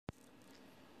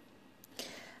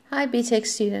Hi Btech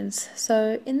students.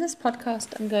 So in this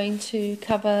podcast I'm going to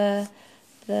cover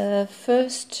the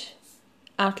first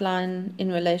outline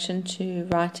in relation to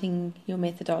writing your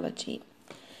methodology.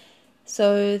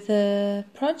 So the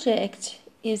project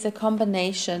is a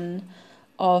combination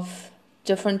of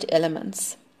different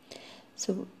elements.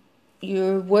 So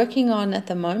you're working on at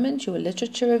the moment your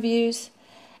literature reviews,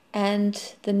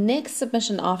 and the next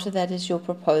submission after that is your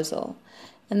proposal.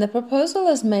 And the proposal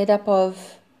is made up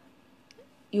of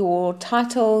your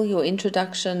title, your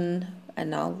introduction,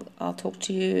 and I'll talk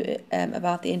to you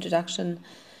about the introduction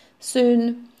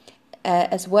soon,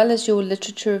 as well as your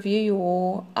literature review,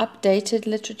 your updated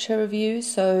literature review.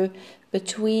 So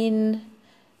between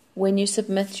when you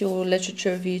submit your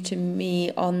literature review to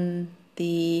me on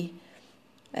the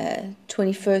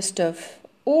 21st of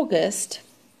August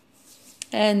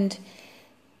and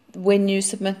when you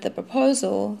submit the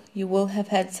proposal, you will have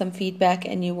had some feedback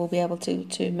and you will be able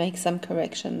to make some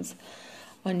corrections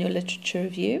on your literature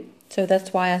review. So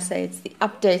that's why I say it's the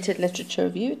updated literature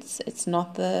review. It's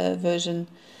not the version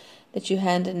that you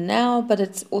hand in now, but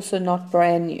it's also not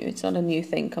brand new. It's not a new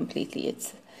thing completely.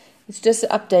 It's just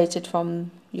updated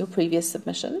from your previous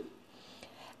submission.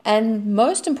 And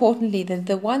most importantly,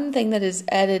 the one thing that is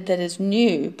added that is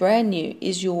new, brand new,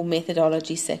 is your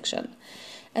methodology section.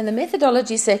 And the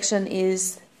methodology section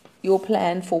is your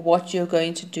plan for what you're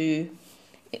going to do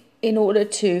in order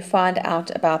to find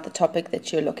out about the topic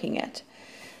that you're looking at.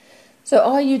 So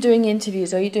are you doing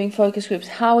interviews? Are you doing focus groups?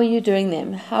 How are you doing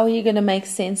them? How are you going to make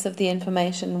sense of the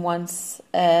information once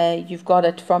you've got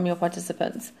it from your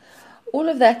participants? All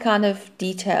of that kind of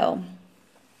detail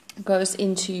goes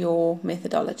into your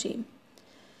methodology.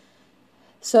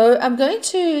 So I'm going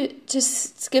to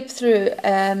just skip through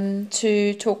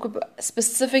to talk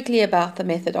specifically about the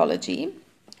methodology.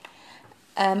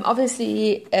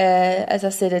 Obviously, as I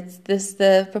said,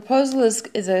 the proposal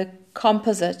is a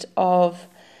composite of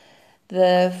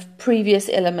the previous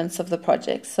elements of the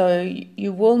project. So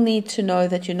you will need to know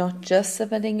that you're not just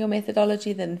submitting your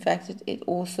methodology, that in fact it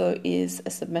also is a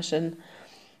submission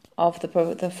of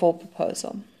the full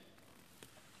proposal.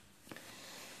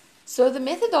 So the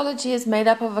methodology is made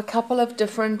up of a couple of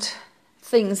different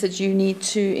things that you need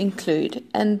to include.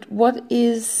 And what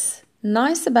is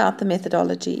nice about the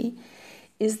methodology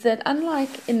is that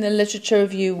unlike in the literature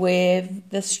review where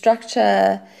the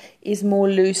structure is more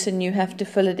loose and you have to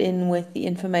fill it in with the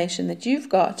information that you've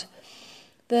got,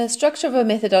 the structure of a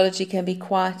methodology can be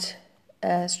quite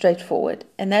straightforward.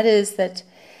 And that is that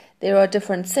there are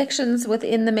different sections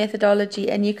within the methodology,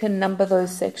 and you can number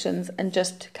those sections and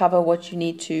just cover what you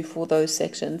need to for those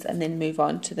sections and then move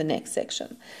on to the next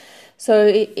section. So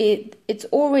it's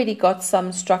already got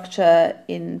some structure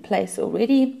in place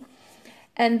already.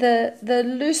 And the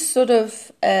loose sort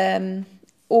of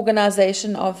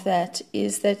organization of that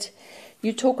is that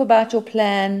you talk about your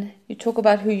plan, you talk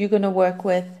about who you're going to work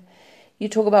with, you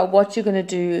talk about what you're going to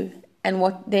do,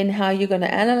 and then how you're going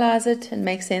to analyze it and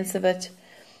make sense of it.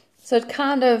 So it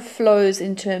kind of flows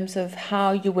in terms of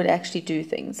how you would actually do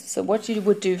things. So what you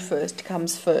would do first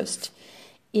comes first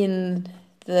in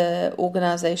the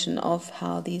organization of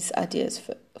how these ideas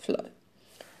flow.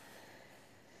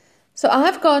 So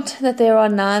I've got that there are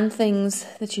 9 things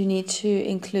that you need to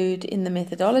include in the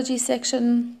methodology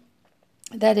section.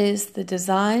 That is, the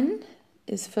design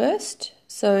is first.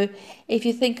 So if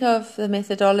you think of the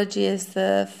methodology as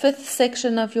the 5th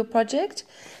section of your project,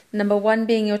 number 1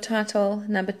 being your title,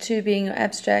 number 2 being your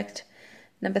abstract,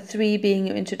 number 3 being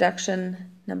your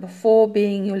introduction, number 4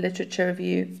 being your literature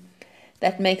review.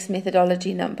 That makes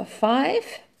methodology number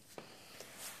 5.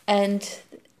 And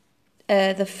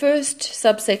the first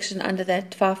subsection under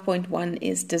that, 5.1,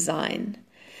 is design.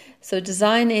 So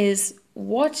design is,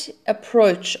 what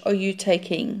approach are you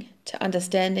taking to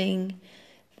understanding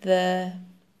the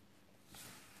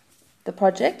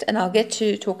project? And I'll get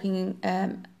to talking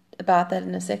about that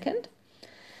in a second.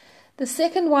 The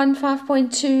second one,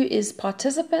 5.2, is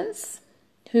participants.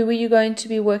 Who are you going to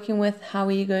be working with? How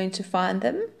are you going to find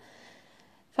them?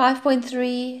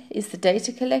 5.3 is the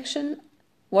data collection.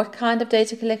 What kind of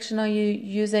data collection are you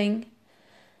using?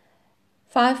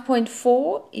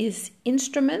 5.4 is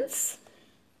instruments.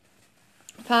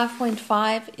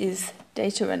 5.5 is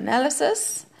data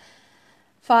analysis.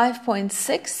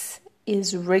 5.6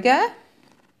 is rigor.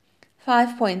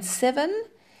 5.7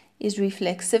 is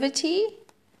reflexivity,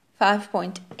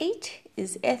 5.8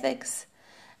 is ethics,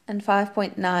 and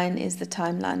 5.9 is the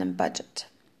timeline and budget.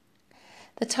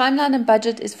 The timeline and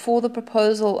budget is for the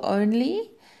proposal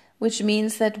only, which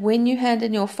means that when you hand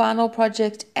in your final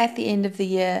project at the end of the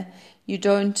year, you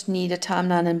don't need a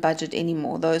timeline and budget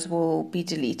anymore. Those will be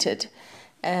deleted.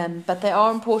 but they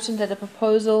are important at a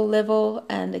proposal level,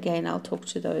 and again, I'll talk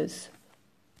to those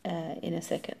in a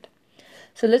second.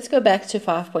 So let's go back to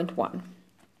 5.1,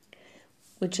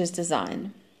 which is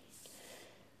design.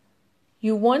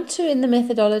 You want to, in the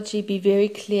methodology, be very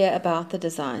clear about the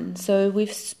design. So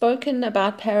we've spoken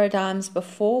about paradigms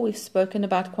before. We've spoken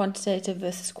about quantitative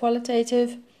versus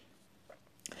qualitative.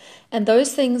 And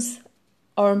those things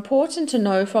are important to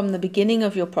know from the beginning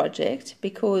of your project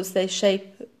because they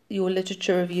shape your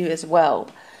literature review as well.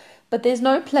 But there's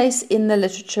no place in the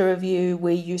literature review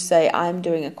where you say, I'm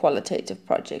doing a qualitative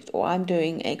project or I'm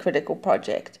doing a critical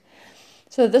project.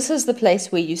 So this is the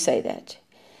place where you say that.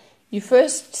 You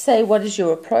first say what is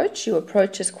your approach. Your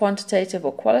approach is quantitative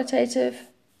or qualitative,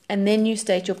 and then you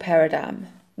state your paradigm,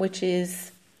 which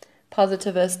is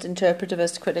positivist,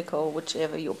 interpretivist, critical,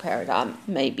 whichever your paradigm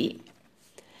may be.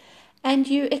 And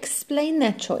you explain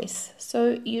that choice.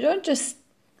 So you don't just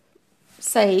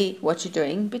say what you're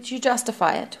doing, but you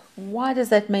justify it. Why does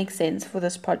that make sense for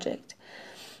this project?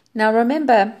 Now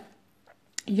remember,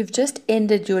 you've just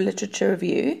ended your literature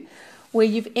review where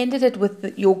you've ended it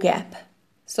with your gap.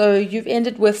 So you've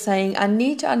ended with saying, I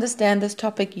need to understand this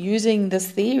topic using this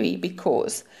theory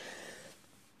because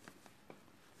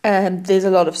there's a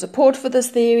lot of support for this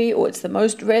theory, or it's the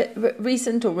most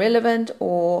recent or relevant,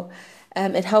 or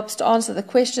it helps to answer the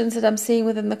questions that I'm seeing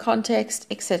within the context,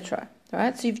 etc.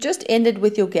 Right? So you've just ended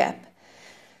with your gap.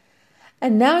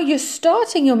 And now you're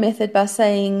starting your method by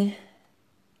saying,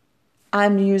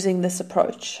 I'm using this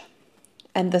approach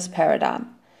and this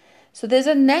paradigm. So there's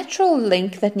a natural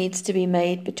link that needs to be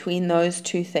made between those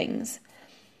two things.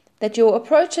 That your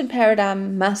approach and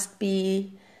paradigm must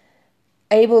be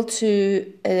able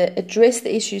to address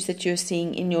the issues that you're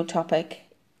seeing in your topic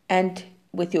and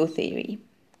with your theory.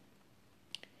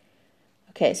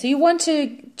 Okay, so you want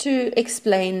to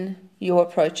explain your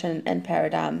approach and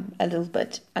paradigm a little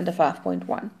bit under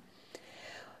 5.1.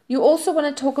 You also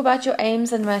want to talk about your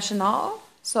aims and rationale.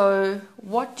 So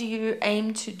what do you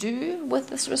aim to do with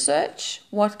this research?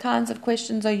 What kinds of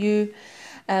questions are you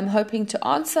hoping to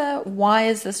answer? Why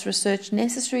is this research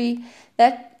necessary?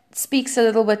 That speaks a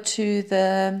little bit to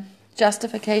the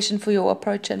justification for your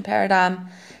approach and paradigm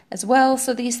as well.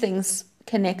 So these things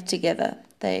connect together.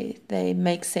 They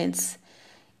make sense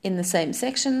in the same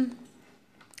section.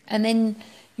 And then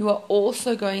you are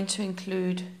also going to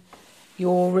include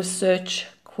your research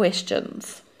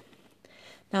questions.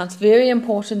 Now, it's very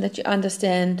important that you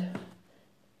understand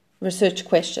research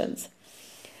questions.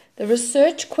 The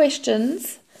research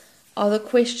questions are the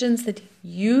questions that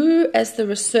you, as the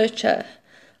researcher,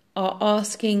 are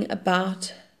asking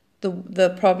about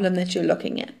the problem that you're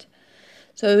looking at.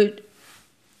 So,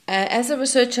 as a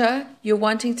researcher, you're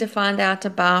wanting to find out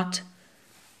about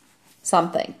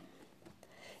something.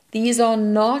 These are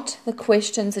not the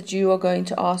questions that you are going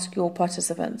to ask your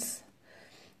participants.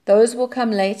 Those will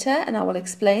come later, and I will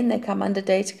explain. They come under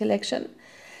data collection.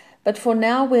 But for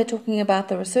now, we're talking about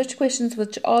the research questions,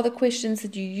 which are the questions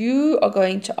that you are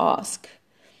going to ask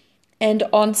and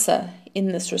answer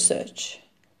in this research,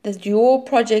 that your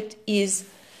project is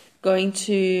going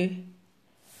to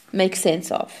make sense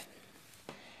of.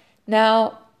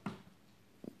 Now,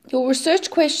 your research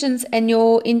questions and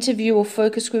your interview or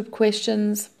focus group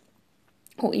questions,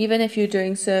 or even if you're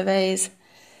doing surveys,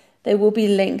 they will be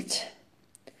linked.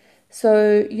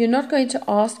 So you're not going to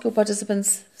ask your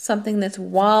participants something that's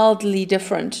wildly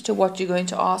different to what you're going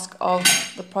to ask of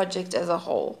the project as a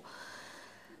whole.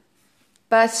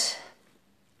 But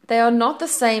they are not the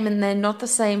same, and they're not the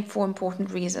same for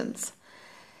important reasons.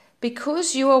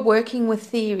 Because you are working with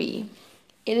theory,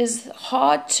 it is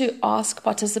hard to ask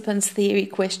participants theory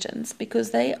questions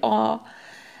because they are,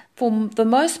 for the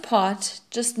most part,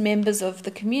 just members of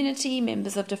the community,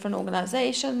 members of different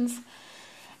organizations,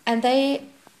 and they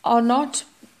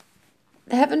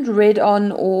haven't read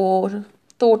on or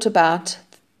thought about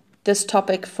this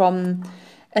topic from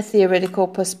a theoretical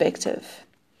perspective.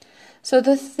 So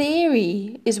the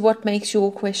theory is what makes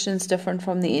your questions different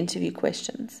from the interview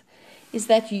questions, is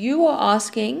that you are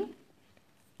asking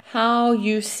how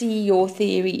you see your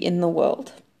theory in the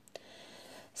world.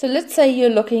 So let's say you're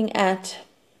looking at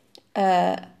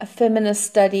a feminist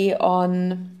study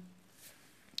on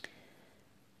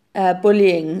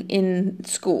bullying in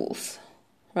schools,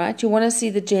 right? You want to see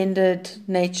the gendered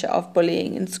nature of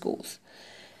bullying in schools.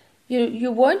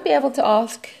 You won't be able to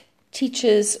ask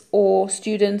teachers or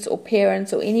students or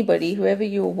parents or anybody, whoever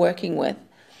you're working with,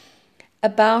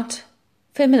 about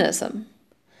feminism,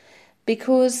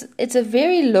 because it's a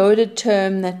very loaded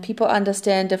term that people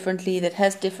understand differently, that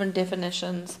has different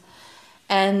definitions,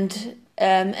 and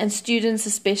students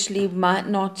especially might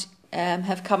not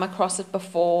have come across it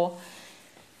before.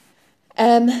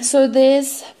 So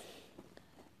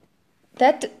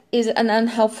that is an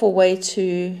unhelpful way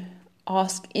to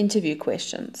ask interview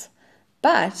questions.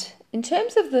 But in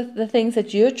terms of the things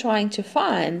that you're trying to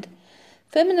find,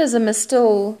 feminism is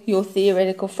still your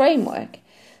theoretical framework.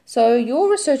 So your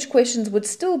research questions would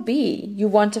still be, you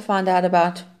want to find out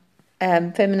about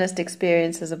feminist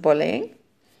experiences of bullying.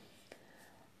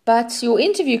 But your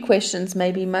interview questions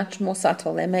may be much more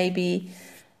subtle. They may be,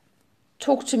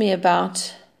 talk to me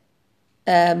about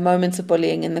moments of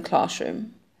bullying in the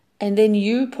classroom. And then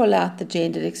you pull out the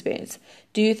gendered experience.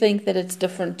 Do you think that it's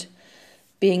different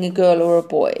being a girl or a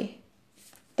boy?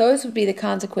 Those would be the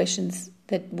kinds of questions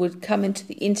that would come into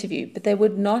the interview, but they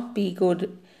would not be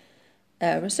good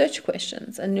research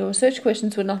questions. And your research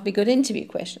questions would not be good interview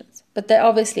questions. But they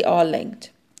obviously are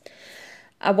linked.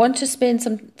 I want to spend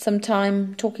some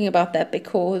time talking about that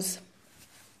because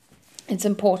it's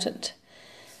important.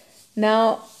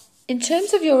 Now, in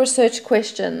terms of your research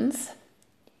questions,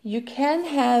 you can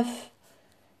have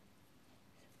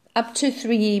up to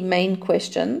 3 main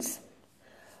questions,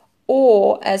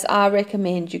 or as I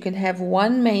recommend, you can have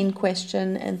 1 main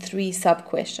question and 3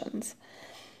 sub-questions.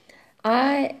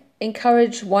 I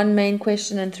encourage 1 main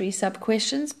question and 3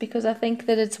 sub-questions because I think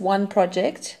that it's one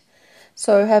project.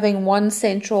 So having 1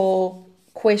 central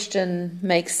question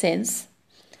makes sense.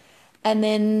 And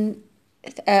then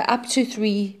up to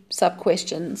 3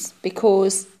 sub-questions,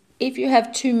 because if you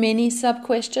have too many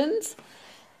sub-questions,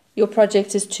 your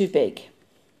project is too big.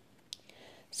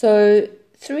 So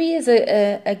 3 is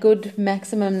a good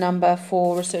maximum number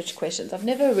for research questions. I've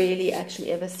never really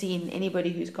actually ever seen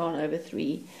anybody who's gone over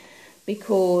 3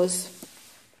 because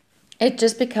it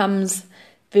just becomes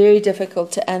very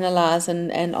difficult to analyze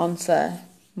and answer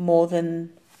more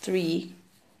than 3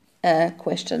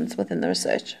 questions within the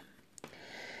research.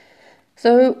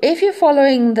 So if you're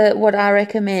following what I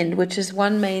recommend, which is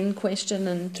 1 main question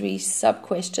and 3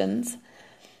 sub-questions,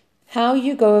 how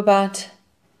you go about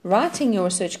writing your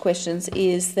research questions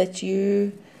is that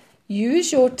you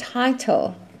use your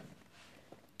title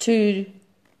to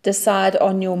decide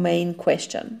on your main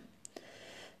question.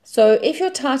 So if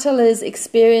your title is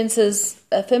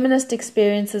feminist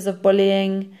experiences of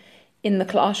bullying in the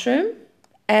classroom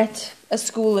at a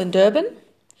school in Durban,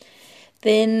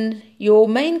 then your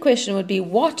main question would be,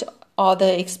 what are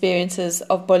the experiences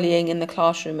of bullying in the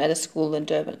classroom at a school in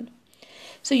Durban?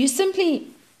 So you simply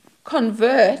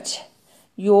convert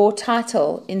your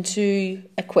title into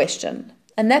a question,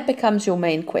 and that becomes your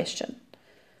main question,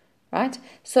 right?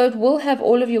 So it will have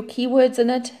all of your keywords in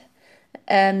it,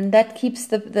 and that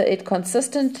keeps it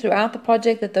consistent throughout the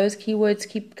project, that those keywords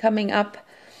keep coming up.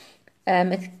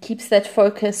 It keeps that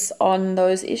focus on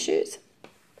those issues.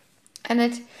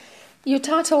 And your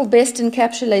title best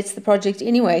encapsulates the project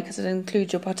anyway, because it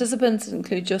includes your participants, it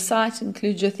includes your site, it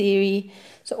includes your theory.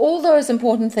 So all those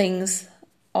important things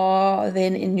are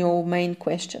then in your main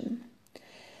question.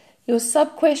 Your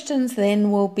sub-questions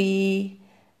then will be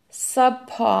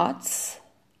sub-parts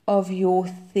of your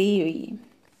theory.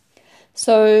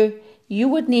 So you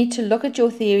would need to look at your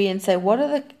theory and say, what are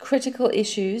the critical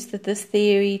issues that this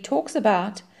theory talks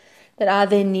about that I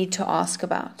then need to ask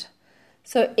about?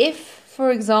 So if,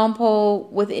 for example,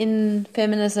 within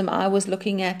feminism, I was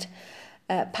looking at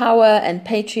power and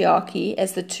patriarchy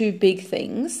as the 2 big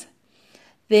things,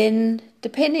 then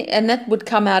and that would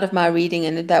come out of my reading,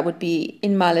 and that would be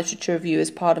in my literature review as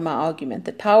part of my argument,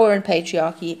 that power and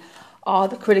patriarchy are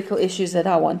the critical issues that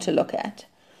I want to look at.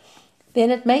 Then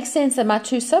it makes sense that my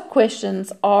 2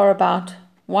 sub-questions are about,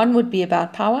 1 would be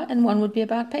about power and 1 would be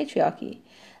about patriarchy.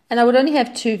 And I would only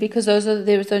have 2 because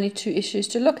there is only 2 issues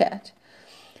to look at.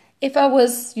 If I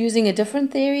was using a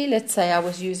different theory, let's say I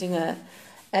was using a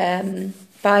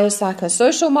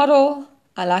biopsychosocial model.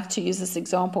 I like to use this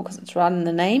example because it's right in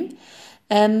the name.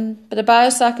 But a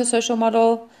biopsychosocial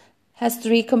model has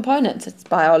 3 components. It's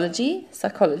biology,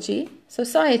 psychology,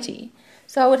 society.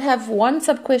 So I would have 1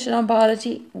 sub-question on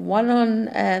biology, 1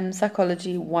 on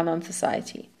psychology, 1 on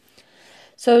society.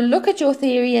 So look at your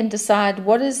theory and decide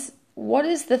what is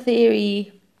the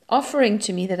theory offering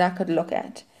to me that I could look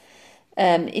at.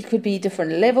 It could be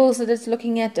different levels that it's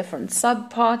looking at, different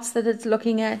sub-parts that it's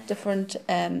looking at, different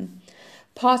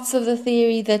parts of the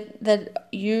theory that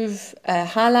you've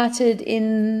highlighted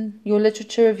in your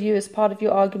literature review as part of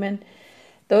your argument.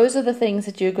 Those are the things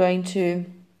that you're going to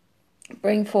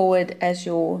bring forward as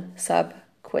your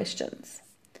sub-questions.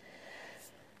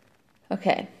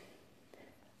 Okay.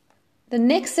 The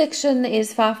next section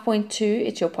is 5.2.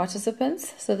 It's your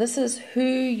participants. So this is who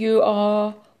you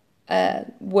are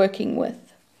working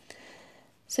with.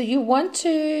 So you want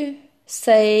to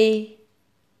say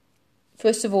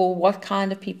first of all, what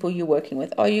kind of people you're working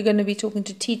with. Are you going to be talking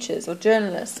to teachers or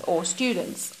journalists or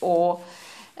students or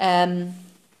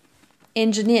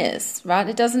engineers, right?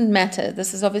 It doesn't matter.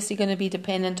 This is obviously going to be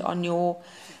dependent on your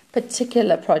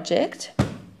particular project.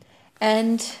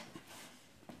 And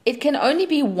it can only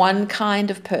be one kind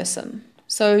of person.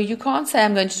 So you can't say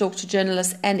I'm going to talk to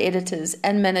journalists and editors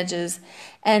and managers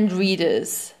and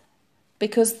readers,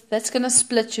 because that's going to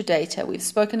split your data. We've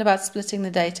spoken about splitting the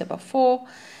data before.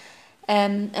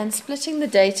 And splitting the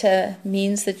data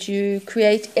means that you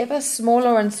create ever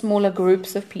smaller and smaller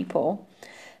groups of people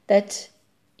that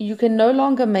you can no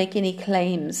longer make any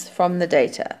claims from the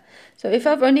data. So if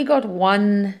I've only got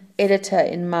one editor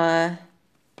in my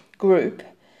group,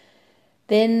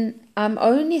 then I'm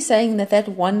only saying that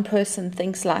one person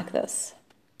thinks like this.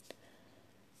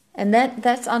 And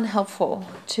that's unhelpful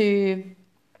to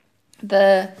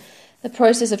the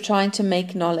process of trying to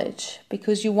make knowledge,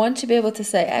 because you want to be able to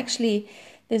say, actually,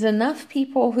 there's enough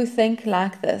people who think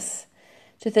like this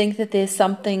to think that there's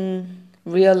something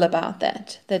real about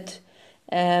that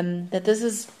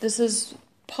this is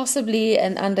possibly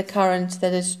an undercurrent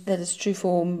that is true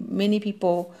for many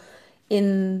people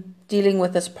in dealing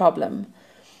with this problem.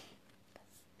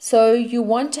 So you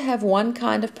want to have one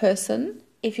kind of person.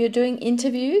 If you're doing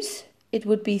interviews, it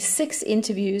would be 6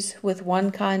 interviews with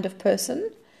one kind of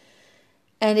person.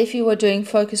 And if you were doing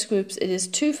focus groups, it is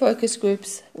 2 focus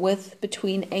groups with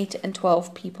between 8 and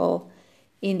 12 people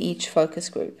in each focus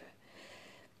group.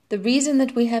 The reason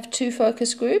that we have 2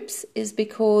 focus groups is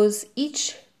because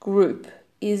each group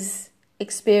is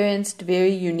experienced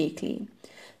very uniquely.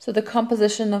 So the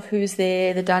composition of who's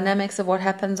there, the dynamics of what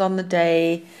happens on the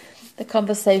day, the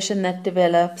conversation that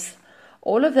develops,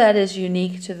 all of that is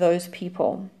unique to those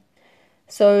people.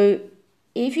 So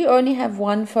if you only have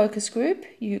one focus group,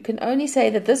 you can only say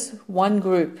that this one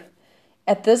group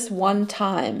at this one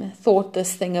time thought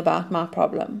this thing about my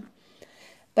problem.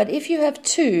 But if you have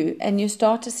 2 and you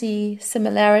start to see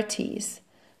similarities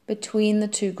between the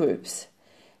 2 groups,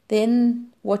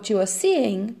 then what you are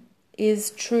seeing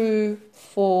is true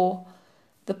for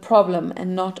the problem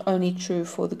and not only true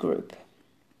for the group.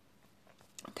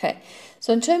 Okay,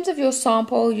 so in terms of your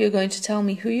sample, you're going to tell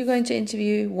me who you're going to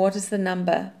interview, what is the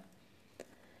number.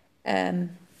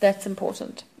 That's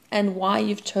important, and why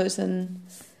you've chosen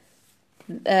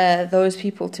those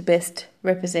people to best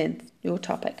represent your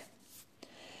topic.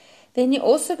 Then you're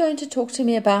also going to talk to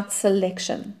me about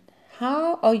selection.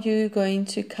 How are you going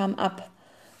to come up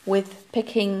with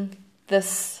picking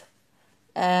this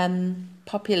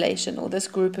population or this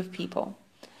group of people?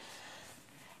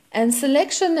 And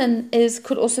selection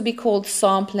could also be called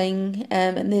sampling,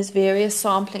 and there's various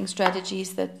sampling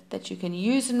strategies that you can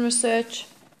use in research.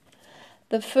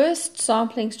 The first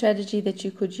sampling strategy that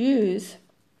you could use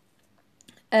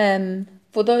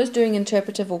for those doing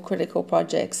interpretive or critical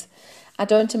projects, I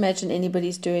don't imagine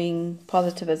anybody's doing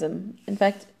positivism. In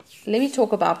fact, let me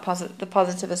talk about the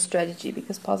positivist strategy,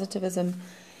 because positivism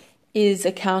is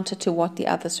a counter to what the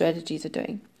other strategies are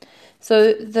doing.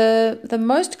 So the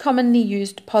most commonly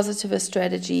used positivist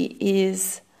strategy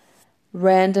is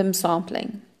random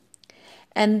sampling.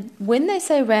 And when they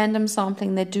say random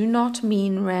sampling, they do not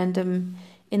mean random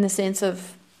in the sense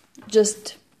of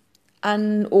just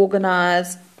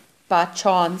unorganized, by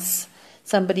chance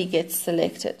somebody gets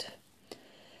selected.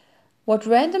 What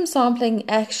random sampling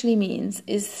actually means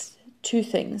is 2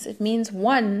 things. It means,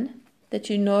 1, that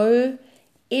you know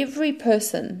every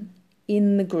person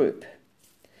in the group.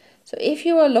 So if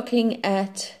you are looking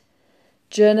at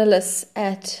journalists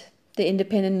at the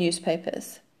independent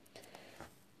newspapers,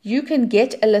 you can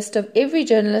get a list of every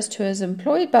journalist who is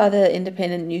employed by the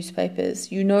independent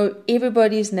newspapers. You know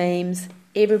everybody's names,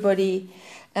 everybody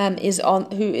who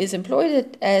is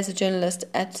employed as a journalist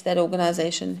at that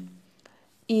organization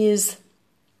is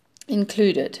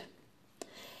included.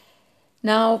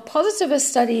 Now, positivist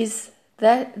studies,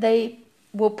 that they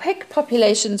will pick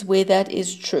populations where that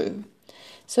is true.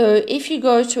 So if you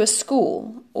go to a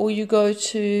school, or you go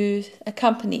to a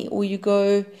company, or you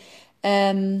go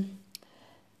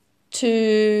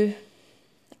to,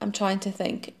 I'm trying to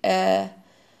think, a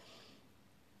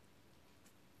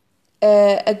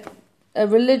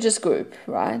religious group,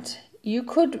 right? You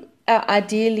could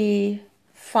ideally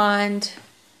find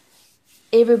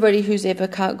everybody who's ever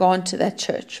gone to that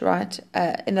church, right,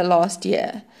 in the last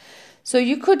year. So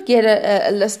you could get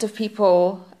a list of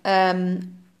people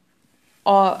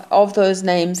of those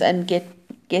names and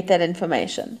get that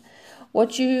information.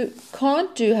 What you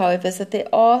can't do, however, is that there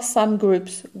are some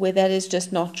groups where that is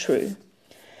just not true.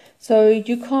 So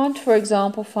you can't, for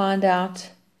example, find out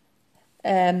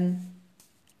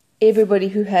everybody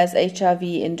who has HIV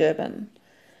in Durban.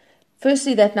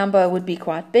 firstly, that number would be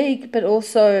quite big, but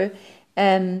also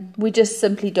we just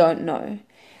simply don't know.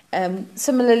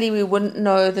 Similarly, we wouldn't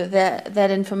know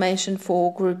that information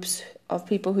for groups of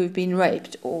people who've been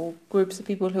raped or groups of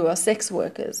people who are sex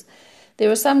workers. There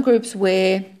are some groups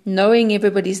where knowing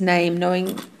everybody's name,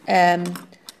 knowing the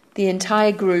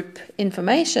entire group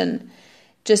information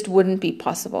just wouldn't be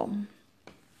possible.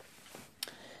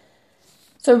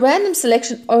 So random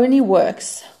selection only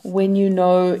works when you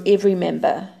know every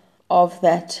member of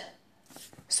that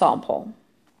sample.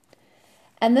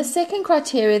 And the second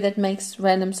criteria that makes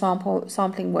random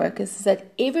sampling work is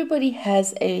that everybody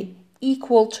has an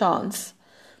equal chance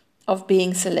of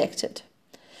being selected.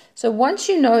 So once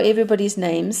you know everybody's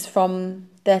names from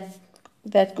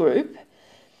that group,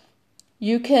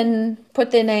 you can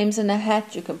put their names in a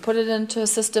hat, you can put it into a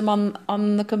system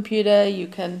on the computer, you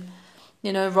can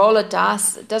roll a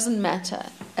dice. It doesn't matter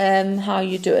how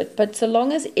you do it. But so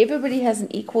long as everybody has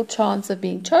an equal chance of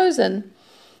being chosen,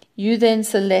 you then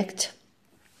select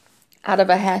out of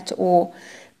a hat or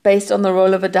based on the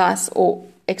roll of a dice or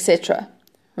etc.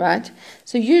 Right?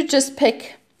 So you just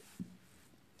pick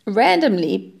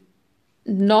randomly,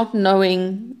 not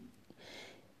knowing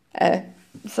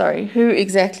who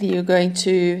exactly you're going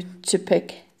to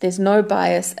pick. There's no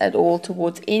bias at all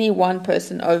towards any one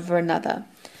person over another.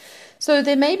 So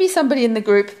there may be somebody in the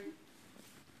group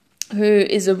who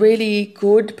is a really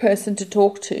good person to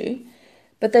talk to,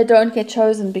 but they don't get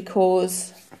chosen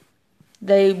because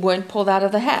they weren't pulled out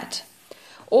of the hat.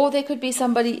 Or there could be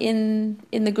somebody in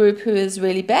the group who is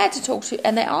really bad to talk to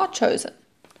and they are chosen.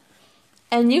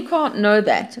 And you can't know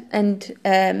that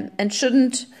and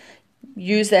shouldn't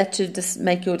use that to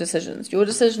make your decisions. Your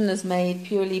decision is made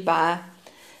purely by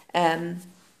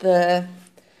the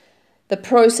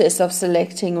process of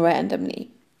selecting randomly,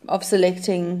 of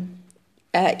selecting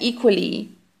equally,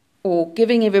 or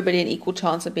giving everybody an equal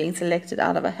chance of being selected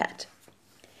out of a hat.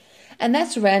 And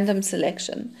that's random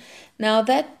selection. Now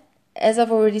that, as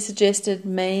I've already suggested,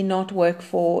 may not work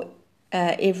for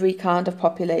every kind of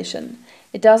population.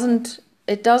 It doesn't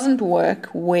work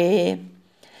where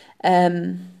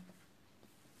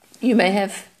you may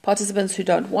have participants who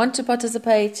don't want to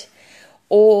participate,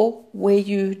 or where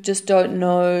you just don't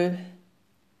know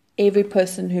every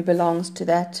person who belongs to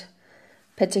that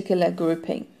particular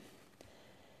grouping.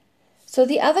 So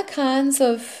the other kinds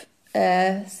of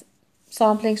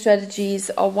sampling strategies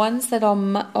are ones that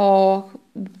are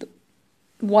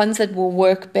ones that will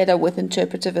work better with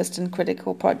interpretivist and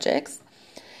critical projects.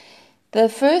 The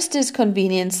first is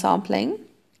convenience sampling.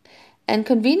 And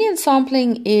convenience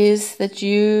sampling is that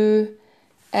you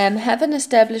have an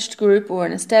established group or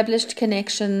an established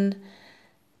connection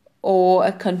or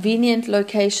a convenient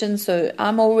location. So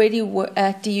I'm already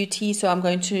at DUT, so I'm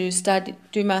going to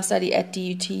do my study at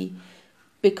DUT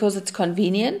because it's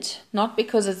convenient, not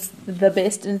because it's the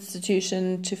best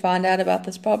institution to find out about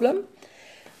this problem,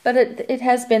 but it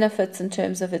has benefits in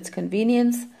terms of its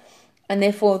convenience, and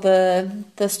therefore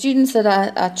the students that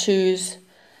I choose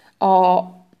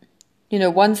are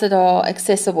ones that are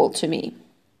accessible to me.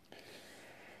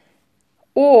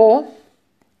 Or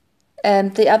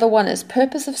the other one is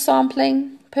purposive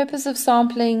sampling. Purposive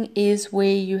sampling is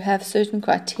where you have certain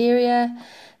criteria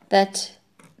that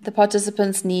the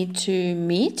participants need to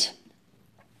meet.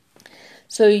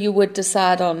 So you would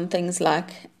decide on things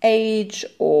like age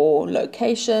or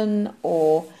location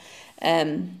or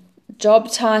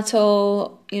job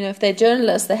title. If they're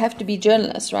journalists, they have to be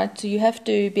journalists, right? So you have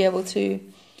to be able to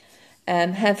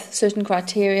have certain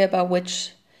criteria by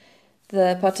which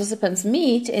the participants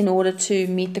meet in order to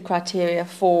meet the criteria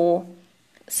for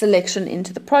selection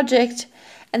into the project.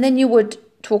 And then you would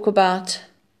talk about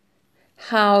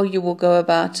how you will go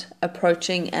about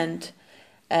approaching and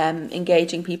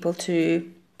engaging people to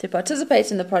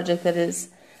participate in the project that is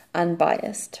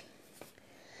unbiased.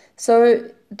 So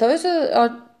those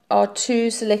are two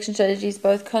selection strategies,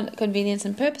 both convenience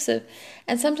and purposive.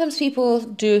 And sometimes people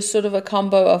do sort of a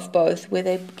combo of both, where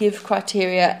they give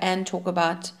criteria and talk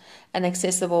about an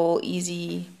accessible,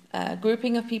 easy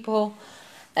grouping of people.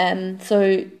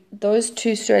 So those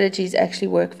two strategies actually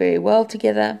work very well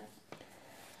together.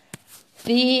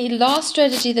 The last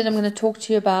strategy that I'm going to talk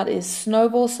to you about is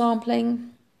snowball sampling.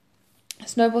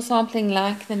 Snowball sampling,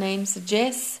 like the name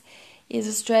suggests, is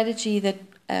a strategy that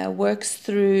works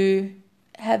through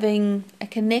having a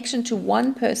connection to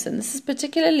one person. This is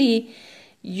particularly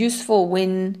useful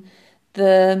when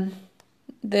the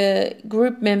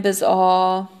group members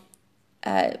are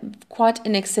quite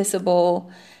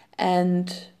inaccessible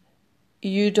and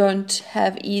you don't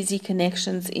have easy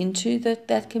connections into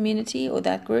that community or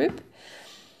that group.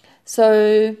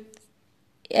 So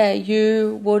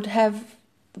you would have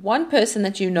one person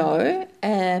that you know,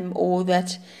 or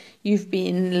that you've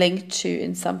been linked to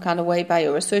in some kind of way by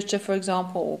your researcher, for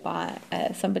example, or by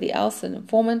somebody else, an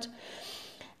informant,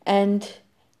 and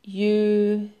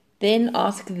you then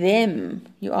ask them,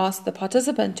 you ask the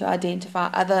participant to identify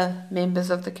other members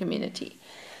of the community.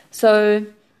 So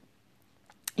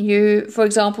you, for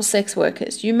example, sex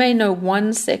workers, you may know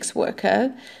one sex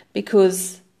worker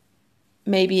because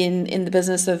maybe in the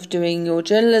business of doing your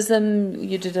journalism,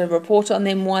 you did a report on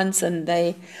them once and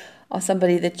they are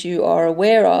somebody that you are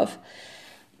aware of.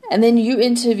 And then you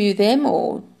interview them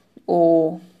or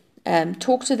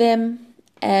talk to them,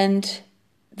 and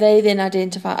they then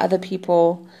identify other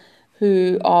people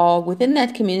who are within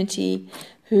that community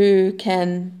who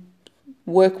can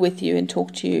work with you and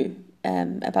talk to you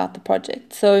about the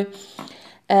project. So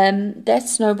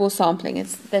that's snowball sampling.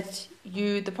 It's that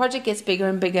the project gets bigger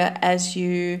and bigger as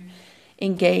you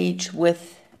engage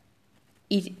with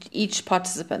each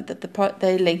participant, that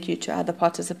they link you to other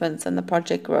participants and the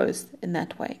project grows in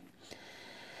that way.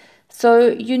 So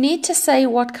you need to say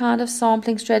what kind of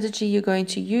sampling strategy you're going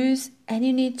to use, and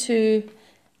you need to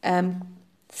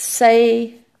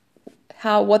say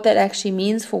what that actually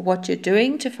means for what you're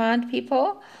doing to find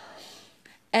people.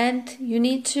 And you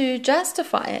need to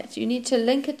justify it. You need to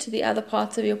link it to the other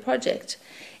parts of your project.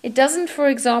 It doesn't, for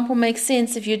example, make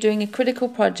sense if you're doing a critical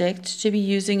project to be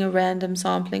using a random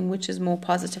sampling, which is more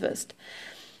positivist.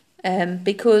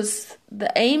 Because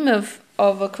the aim of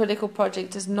a critical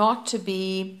project is not to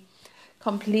be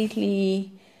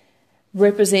completely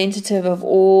representative of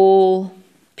all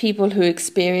people who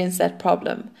experience that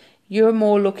problem. You're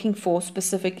more looking for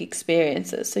specific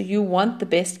experiences. So you want the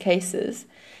best cases.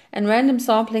 And random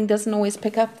sampling doesn't always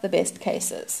pick up the best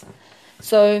cases.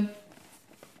 So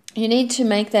you need to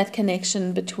make that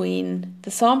connection between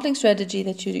the sampling strategy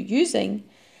that you're using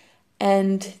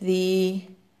and the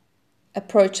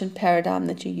approach and paradigm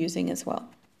that you're using as well.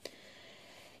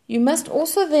 You must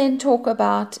also then talk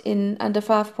about, under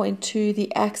 5.2,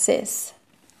 the access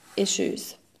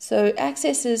issues. So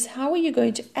access is, how are you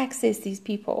going to access these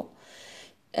people?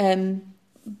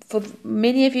 For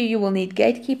many of you, you will need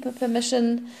gatekeeper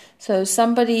permission, so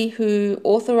somebody who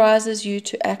authorizes you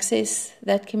to access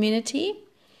that community.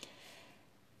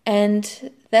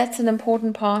 And that's an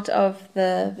important part of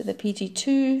the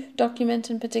PG2 document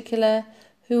in particular.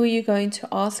 Who are you going to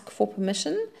ask for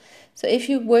permission? So if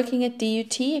you're working at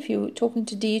DUT, if you're talking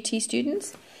to DUT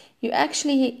students, you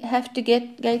actually have to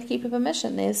get gatekeeper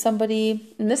permission. There's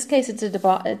somebody, in this case it's a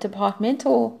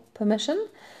departmental permission,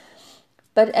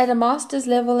 but at a master's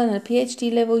level and a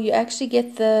PhD level, you actually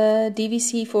get the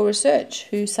DVC for research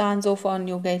who signs off on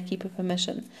your gatekeeper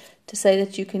permission to say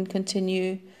that you can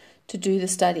continue to do the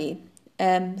study.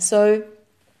 So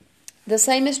the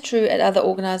same is true at other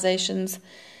organizations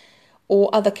or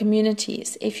other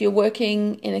communities. If you're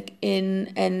working in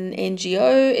an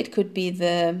NGO, it could be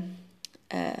the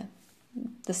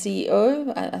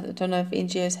CEO. I don't know if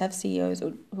NGOs have CEOs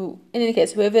or who. In any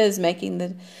case, whoever is making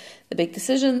the big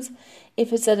decisions.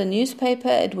 If it's at a newspaper,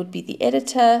 it would be the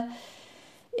editor.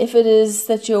 If it is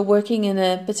that you're working in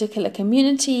a particular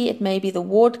community, it may be the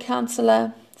ward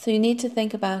councillor. So you need to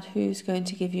think about who's going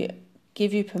to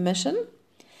give you permission.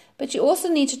 But you also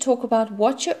need to talk about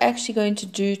what you're actually going to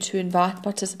do to invite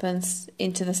participants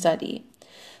into the study.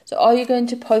 So are you going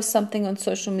to post something on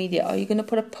social media? Are you going to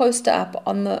put a poster up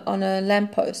on a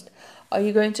lamppost? Are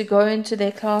you going to go into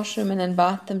their classroom and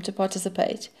invite them to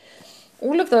participate?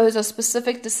 All of those are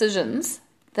specific decisions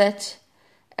that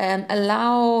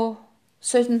allow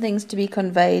certain things to be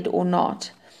conveyed or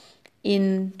not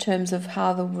in terms of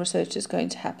how the research is going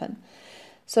to happen.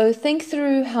 So think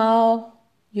through how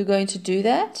you're going to do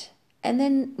that and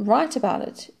then write about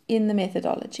it in the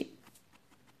methodology.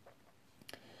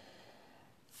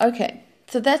 Okay,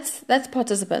 so that's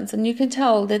participants, and you can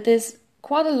tell that there's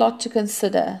quite a lot to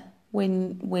consider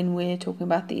when we're talking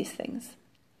about these things.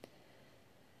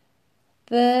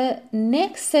 The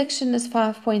next section is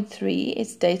 5.3,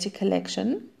 it's data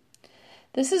collection.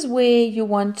 This is where you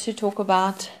want to talk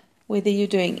about whether you're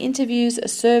doing interviews, a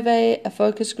survey, a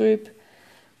focus group,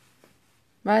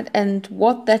 right? And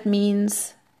what that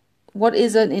means. What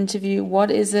is an interview?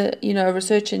 What is a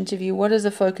research interview? What is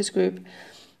a focus group?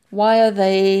 Why are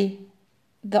they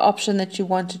the option that you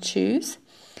want to choose?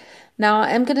 Now,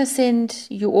 I'm going to send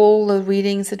you all the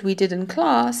readings that we did in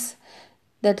class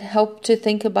that help to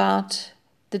think about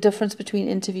the difference between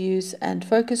interviews and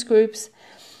focus groups.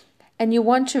 And you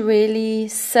want to really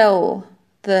sell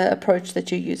the approach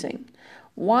that you're using.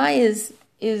 Why is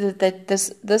it that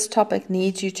this topic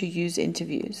needs you to use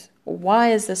interviews? Or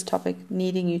why is this topic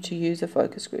needing you to use a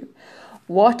focus group?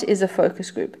 What is a focus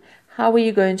group? how are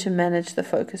you going to manage the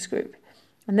focus group?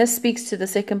 And this speaks to the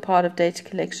second part of data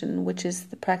collection, which is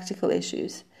the practical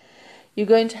issues. You're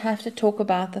going to have to talk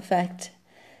about the fact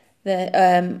that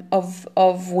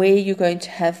of where you're going to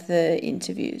have the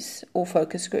interviews or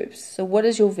focus groups. So what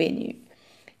is your venue?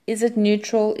 Is it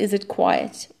neutral? Is it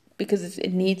quiet? Because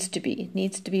it needs to be. It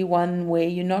needs to be one where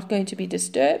you're not going to be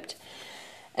disturbed,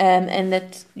 and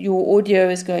that your audio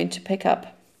is going to pick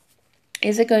up.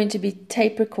 Is it going to be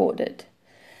tape recorded?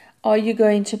 Are you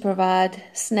going to provide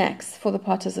snacks for the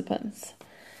participants?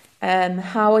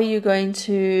 How are you going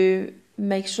to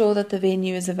make sure that the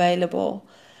venue is available?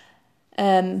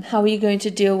 How are you going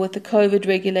to deal with the COVID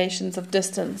regulations of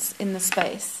distance in the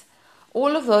space?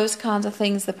 All of those kinds of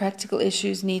things, the practical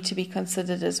issues, need to be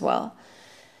considered as well.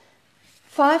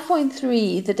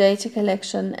 5.3, the data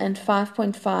collection, and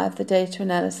 5.5, the data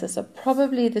analysis, are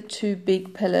probably the two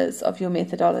big pillars of your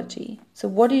methodology. So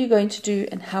what are you going to do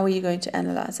and how are you going to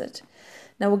analyze it?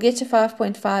 Now we'll get to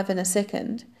 5.5 in a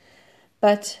second,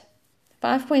 but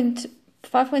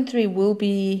 5.3 will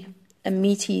be a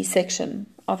meaty section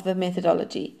of the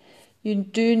methodology. You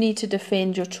do need to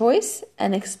defend your choice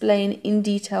and explain in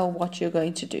detail what you're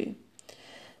going to do.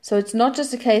 So it's not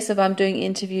just a case of I'm doing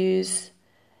interviews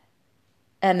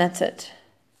and that's it.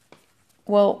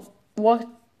 Well, what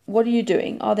are you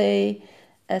doing? Are they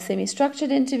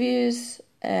semi-structured interviews?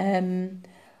 How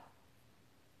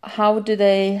do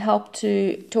they help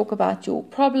to talk about your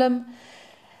problem?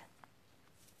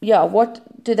 Yeah,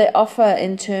 what do they offer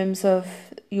in terms of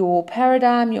your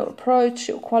paradigm, your approach,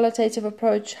 your qualitative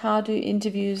approach? How do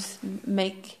interviews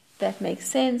make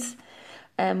sense?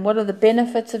 What are the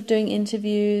benefits of doing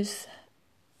interviews?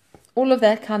 All of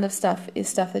that kind of stuff is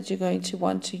stuff that you're going to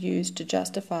want to use to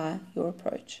justify your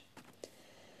approach.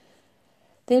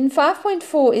 Then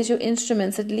 5.4 is your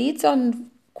instruments. It leads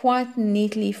on quite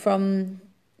neatly from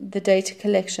the data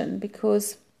collection,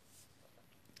 because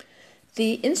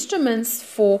the instruments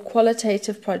for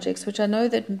qualitative projects, which I know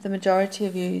that the majority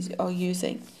of you are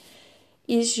using,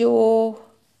 is your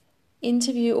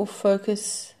interview or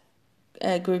focus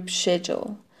group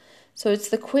schedule. So it's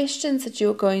the questions that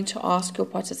you're going to ask your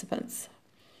participants.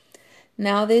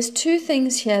 Now there's two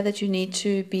things here that you need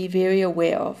to be very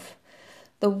aware of.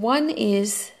 The one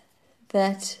is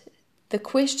that the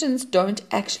questions don't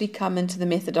actually come into the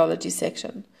methodology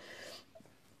section.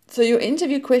 So your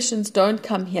interview questions don't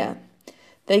come here.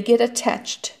 They get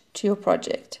attached to your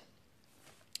project.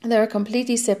 They're a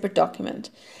completely separate document.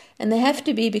 And they have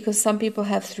to be, because some people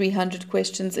have 300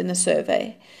 questions in a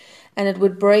survey. And it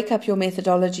would break up your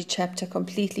methodology chapter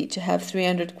completely to have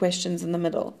 300 questions in the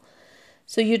middle.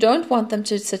 So you don't want them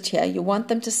to sit here. You want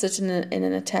them to sit in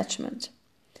an attachment.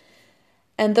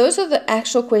 And those are the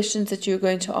actual questions that you're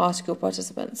going to ask your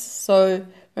participants. So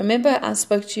remember, I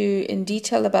spoke to you in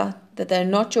detail about that they're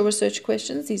not your research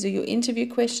questions. These are your interview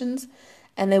questions,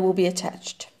 and they will be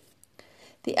attached.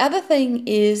 The other thing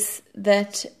is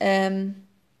that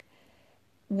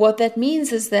what that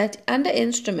means is that under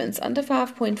instruments, under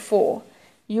 5.4,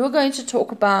 you're going to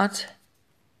talk about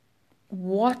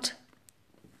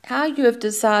how you have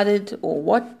decided, or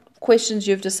what questions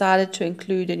you've decided to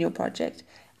include in your project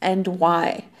and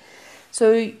why.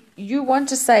 So you want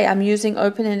to say, I'm using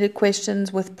open-ended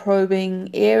questions with probing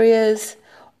areas,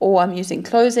 or I'm using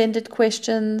close-ended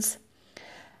questions,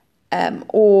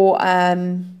 or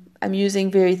I'm using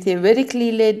very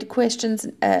theoretically led questions,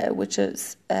 which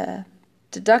is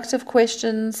deductive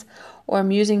questions, or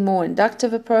I'm using more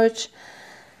inductive approach.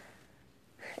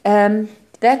 It's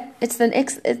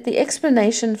the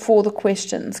explanation for the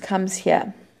questions comes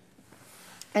here.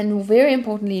 And very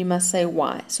importantly, you must say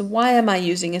why. So why am I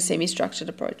using a semi-structured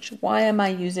approach? Why am I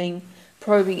using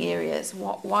probing areas?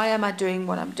 Why am I doing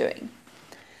what I'm doing?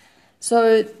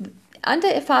 So under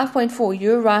 5.4,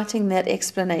 you're writing that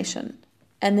explanation,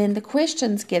 and then the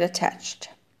questions get attached.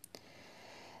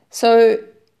 So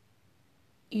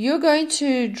you're going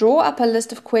to draw up a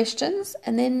list of questions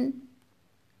and then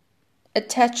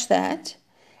attach that.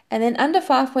 And then under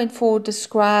 5.4,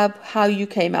 describe how you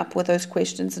came up with those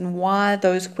questions and why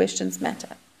those questions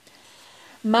matter.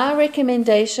 My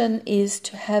recommendation is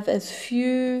to have as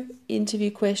few interview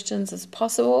questions as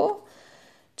possible,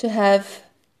 to have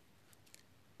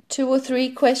 2 or 3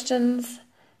 questions.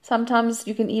 Sometimes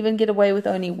you can even get away with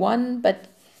only 1, but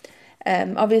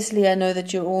obviously I know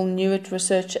that you're all new at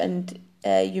research, and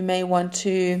you may want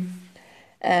to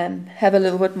have a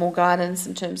little bit more guidance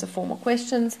in terms of formal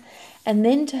questions, and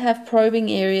then to have probing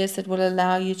areas that will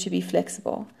allow you to be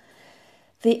flexible.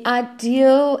 The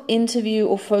ideal interview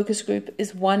or focus group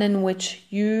is one in which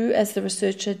you as the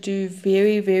researcher do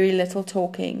very, very little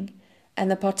talking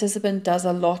and the participant does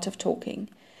a lot of talking,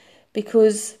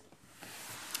 because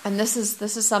and this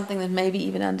is something that maybe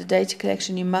even under data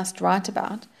collection you must write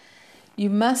about, you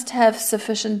must have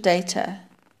sufficient data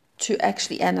to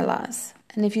actually analyze.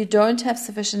 And if you don't have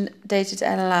sufficient data to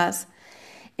analyze,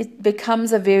 it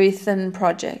becomes a very thin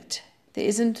project. There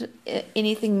isn't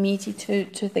anything meaty to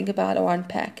think about or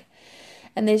unpack.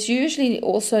 And there's usually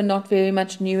also not very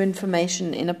much new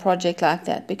information in a project like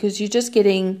that, because you're just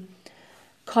getting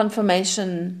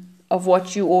confirmation of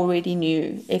what you already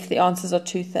knew if the answers are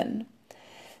too thin.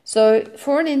 So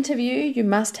for an interview, you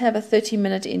must have a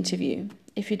 30-minute interview.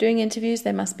 If you're doing interviews,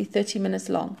 they must be 30 minutes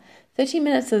long. 30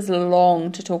 minutes is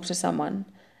long to talk to someone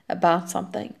about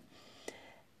something.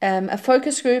 A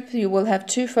focus group, you will have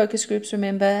 2 focus groups,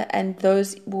 remember, and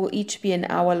those will each be an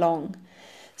hour long.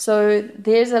 So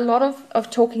there's a lot of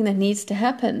talking that needs to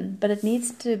happen, but it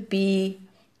needs to be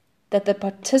that the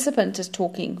participant is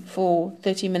talking for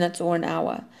 30 minutes or an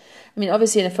hour. I mean,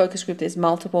 obviously in a focus group there's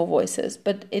multiple voices,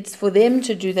 but it's for them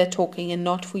to do their talking and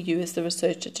not for you as the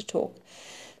researcher to talk.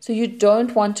 So you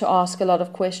don't want to ask a lot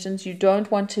of questions. You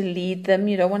don't want to lead them.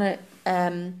 You don't want to,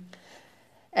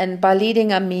 and by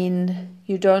leading I mean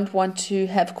you don't want to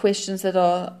have questions that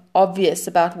are obvious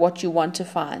about what you want to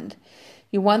find.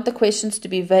 You want the questions to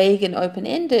be vague and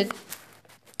open-ended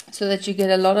so that you get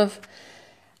a lot of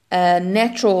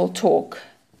natural talk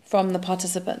from the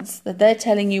participants, that they're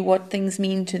telling you what things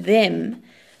mean to them,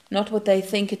 not what they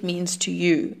think it means to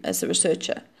you as a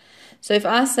researcher. So if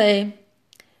I say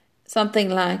something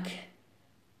like,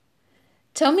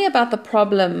 tell me about the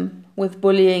problem with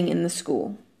bullying in the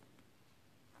school.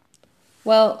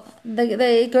 Well,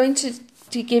 they're going to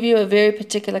give you a very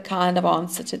particular kind of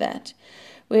answer to that.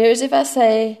 Whereas if I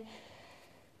say,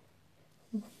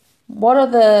 what are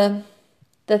the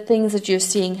things that you're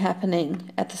seeing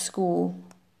happening at the school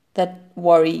that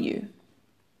worry you?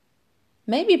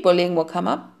 Maybe bullying will come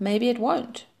up, maybe it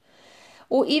won't.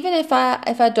 Or even if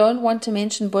I don't want to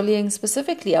mention bullying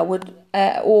specifically, I would,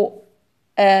 let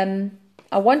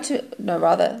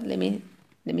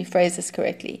me phrase this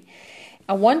correctly.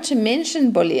 I want to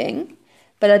mention bullying,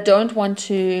 but I don't want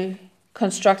to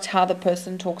construct how the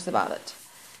person talks about it.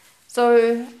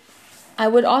 So I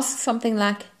would ask something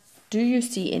like, do you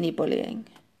see any bullying?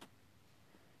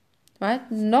 Right?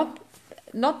 Not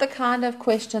the kind of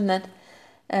question that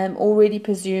already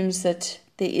presumes that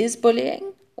there is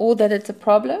bullying or that it's a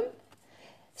problem.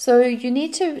 So you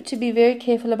need to be very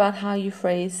careful about how you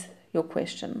phrase your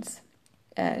questions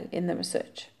in the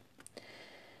research.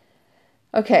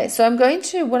 Okay, so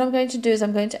what I'm going to do is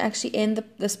I'm going to actually end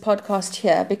this podcast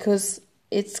here because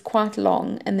it's quite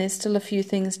long and there's still a few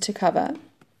things to cover.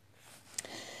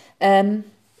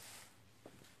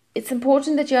 It's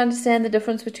important that you understand the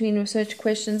difference between research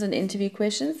questions and interview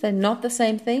questions. They're not the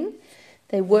same thing.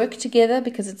 They work together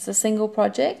because it's a single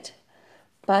project,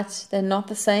 but they're not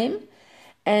the same.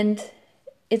 And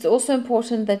it's also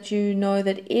important that you know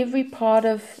that every part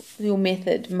of your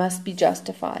method must be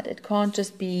justified. It can't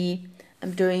just be,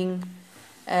 I'm doing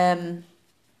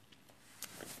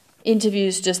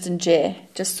interviews just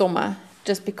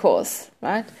because,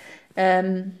 right?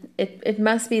 It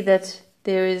must be that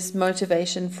there is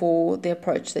motivation for the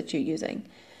approach that you're using.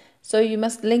 So you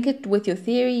must link it with your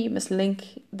theory, you must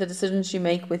link the decisions you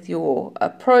make with your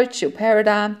approach, your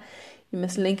paradigm, you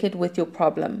must link it with your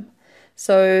problem.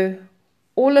 So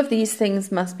all of these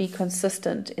things must be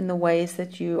consistent in the ways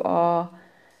that you are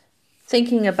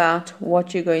thinking about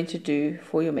what you're going to do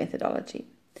for your methodology.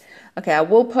 Okay, I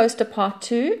will post a part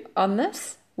 2 on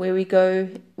this, where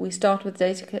we start with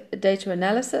data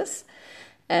analysis,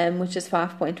 which is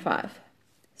 5.5.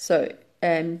 So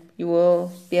you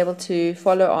will be able to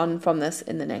follow on from this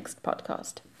in the next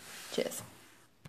podcast. Cheers.